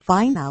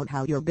Find out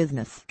how your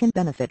business can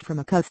benefit from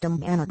a custom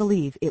banner.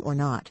 Believe it or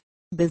not,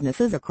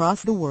 businesses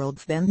across the world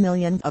spend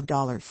millions of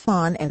dollars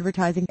on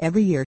advertising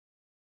every year.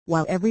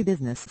 While every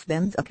business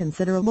spends a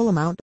considerable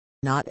amount,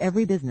 not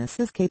every business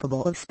is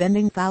capable of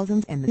spending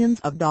thousands and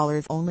millions of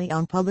dollars only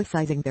on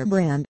publicizing their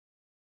brand.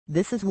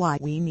 This is why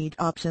we need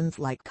options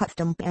like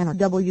Custom Banner.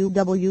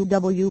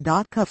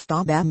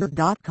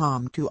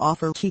 www.custombanner.com to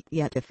offer cheap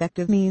yet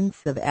effective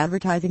means of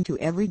advertising to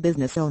every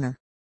business owner.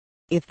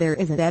 If there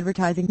is an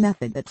advertising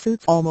method that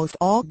suits almost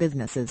all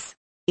businesses,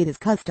 it is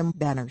custom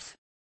banners.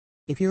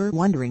 If you're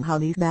wondering how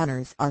these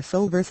banners are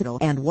so versatile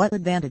and what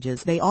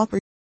advantages they offer,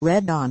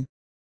 read on.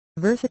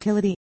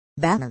 Versatility.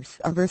 Banners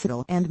are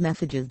versatile and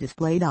messages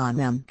displayed on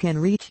them can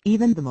reach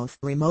even the most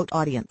remote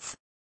audience.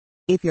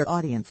 If your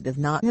audience does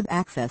not have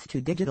access to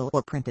digital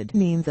or printed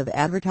means of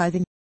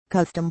advertising,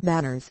 custom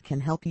banners can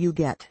help you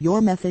get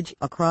your message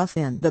across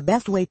in the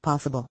best way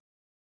possible.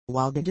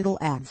 While digital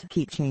ads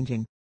keep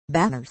changing,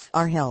 banners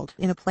are held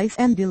in a place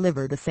and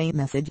deliver the same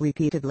message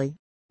repeatedly,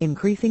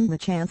 increasing the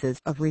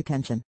chances of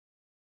retention.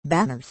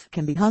 Banners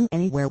can be hung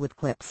anywhere with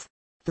clips,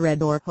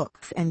 thread or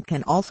hooks, and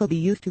can also be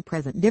used to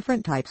present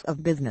different types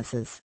of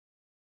businesses.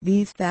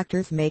 These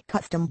factors make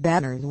custom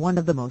banners one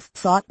of the most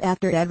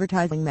sought-after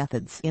advertising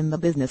methods in the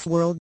business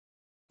world.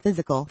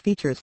 Physical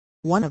features.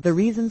 One of the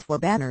reasons for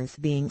banners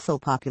being so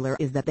popular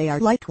is that they are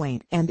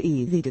lightweight and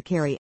easy to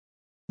carry.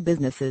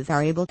 Businesses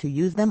are able to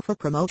use them for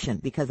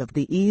promotion because of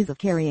the ease of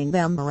carrying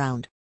them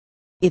around.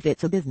 If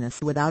it's a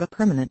business without a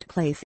permanent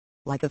place,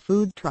 like a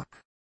food truck,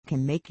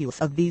 can make use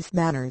of these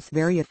banners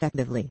very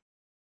effectively.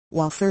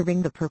 While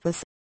serving the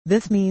purpose,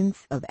 this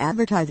means of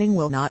advertising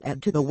will not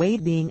add to the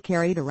weight being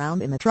carried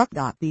around in the truck.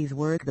 These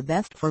work the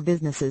best for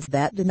businesses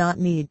that do not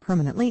need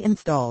permanently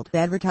installed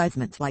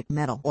advertisements like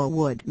metal or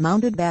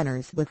wood-mounted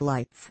banners with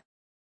lights.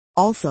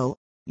 Also,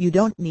 you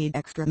don't need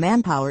extra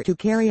manpower to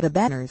carry the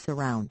banners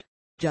around,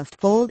 just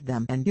fold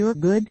them and you're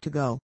good to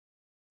go.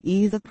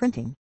 Ease of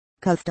printing.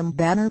 Custom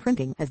banner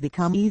printing has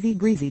become easy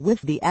breezy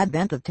with the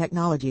advent of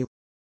technology.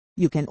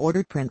 You can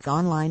order prints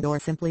online or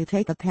simply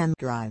take a pen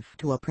drive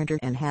to a printer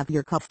and have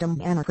your custom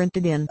banner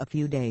printed in a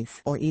few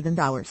days or even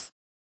hours.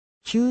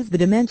 Choose the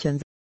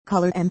dimensions,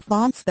 color and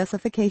font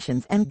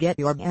specifications and get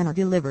your banner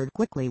delivered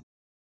quickly.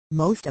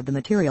 Most of the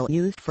material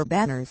used for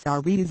banners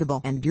are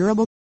reusable and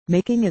durable,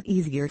 making it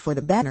easier for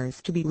the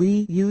banners to be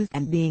reused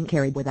and being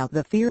carried without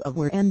the fear of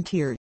wear and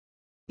tear.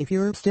 If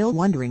you're still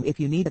wondering if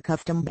you need a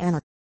custom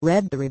banner,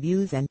 read the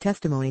reviews and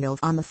testimonials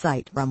on the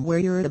site from where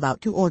you're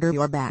about to order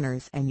your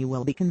banners and you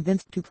will be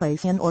convinced to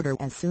place an order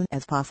as soon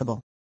as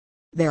possible.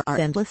 There are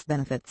endless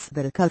benefits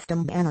that a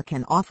custom banner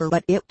can offer,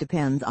 but it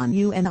depends on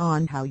you and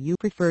on how you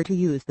prefer to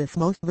use this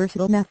most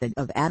versatile method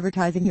of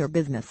advertising your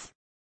business.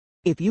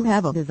 If you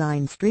have a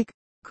design streak,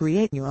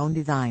 create your own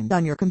design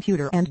on your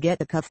computer and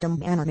get a custom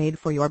banner made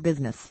for your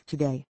business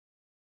today.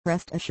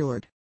 Rest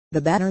assured,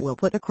 the banner will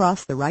put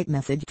across the right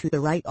message to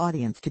the right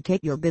audience to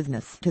take your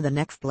business to the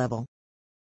next level.